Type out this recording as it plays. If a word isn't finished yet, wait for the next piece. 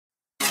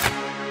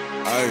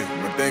Aye,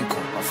 Madenko,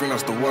 I think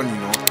that's the one, you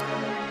know.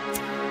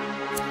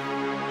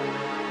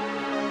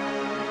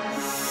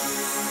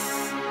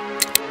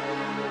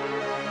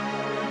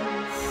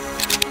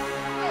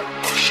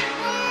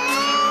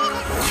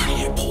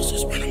 Cardiac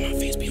pulses run on my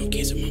face, be on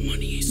games with my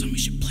money. Ain't something you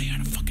should play.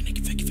 How the fucking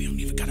nigga fake if you don't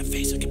even got a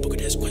face? I get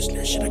booked ass question,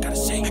 there's shit I gotta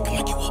say. Acting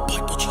like you a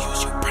butt, don't you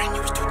use your brain?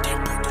 You was too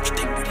damn broke, don't you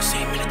think we're the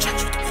same? In the church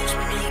with the wolves,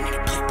 with me, I don't need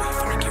a plate, boy,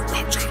 you finna get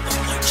robbed, tryna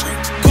look like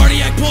Drake.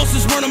 Cardiac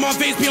pulses run on my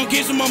face, be on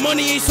games with my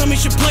money. Ain't something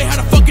you should play. How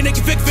the fucking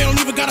nigga fake if you don't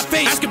even got a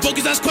face? Asking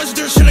bogus ass questions,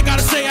 there's shit I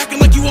gotta say. Acting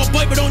like you all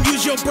bite, but don't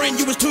use your brain.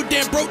 You was too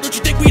damn broke, don't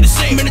you think we the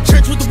same? In the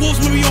church with the wolves,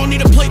 when we all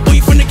need a plate,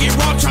 boy, you finna get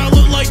robbed, tryna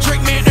look like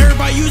Drake, man.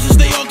 Everybody uses,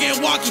 they all get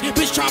walkie.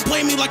 Bitch tryna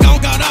play me like I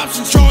don't got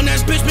options. Strong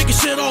ass bitch making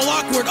shit all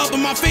awkward. Up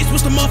in my face,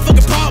 what's the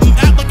motherfucking problem?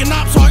 Act like an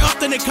op, so I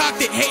often and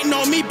cocked it. Hating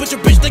on me, but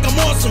your bitch think I'm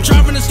awesome.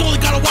 Driving the stolly,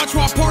 gotta watch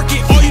where I park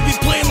it. All you be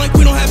playing like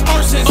we don't have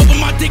arsons. Up on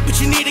my dick, but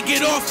you need to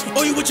get off.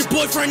 Oh, you with your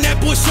boyfriend,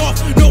 that boy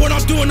soft. Know what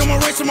I'm doing, know my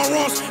rights and my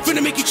wrongs.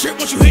 Finna make you trip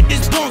once you hit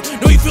this bong.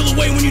 Know you feel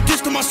away when you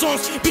diss to my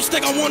songs. Bitch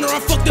think I want her, I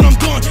fucked and I'm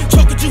gone.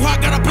 Talking too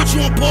hot, gotta put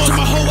you on pause. So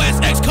my whole ass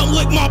ex come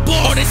lick my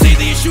balls. Oh, they say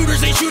they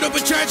shooters, ain't shoot up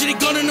a tragedy.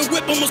 Gun in the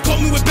whip, almost caught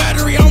me with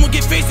battery. I don't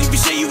get faced if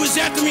you say you was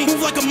after me.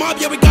 Move like a mob,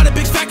 yeah, we got a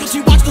big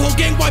faculty. Watch the whole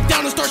gang wipe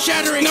down and start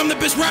shattering. I'm the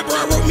best rapper,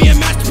 I wrote me a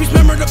masterpiece.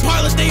 Remember the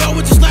pilots, they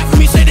always just laugh at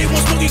me. Say they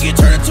want smoke, get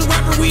turned into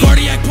rapper weed.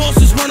 Cardiac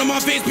pulses run on my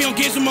face, be on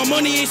games with my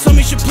money. Ain't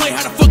something you should play.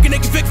 How the fucking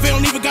nigga fake if they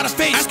don't even got a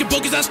face? Asking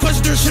bogus ass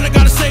questions, there's shit I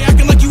gotta say.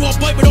 Acting like you all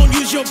bite, but don't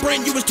use your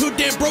brain. You was too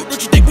damn broke,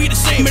 don't you think we the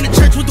same? In the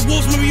church with the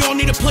wolves, when we all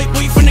need a plate,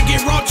 boy, you finna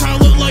get robbed, tryna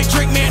look like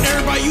Drake, man.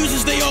 Everybody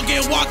uses, they all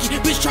get walkie.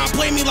 Bitch tryna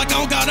play me like I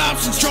don't got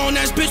options. Strong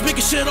ass bitch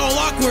making shit all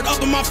awkward.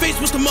 Up in my face,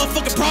 what's the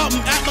motherfucking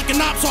problem? Act like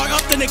an op, so I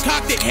upped and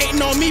cocked it.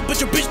 Hating on me, but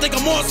your bitch think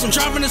I'm awesome.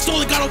 Driving the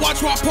stolly, gotta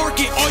watch where I park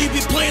it. All you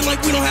be playing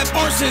like we don't have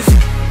arsons.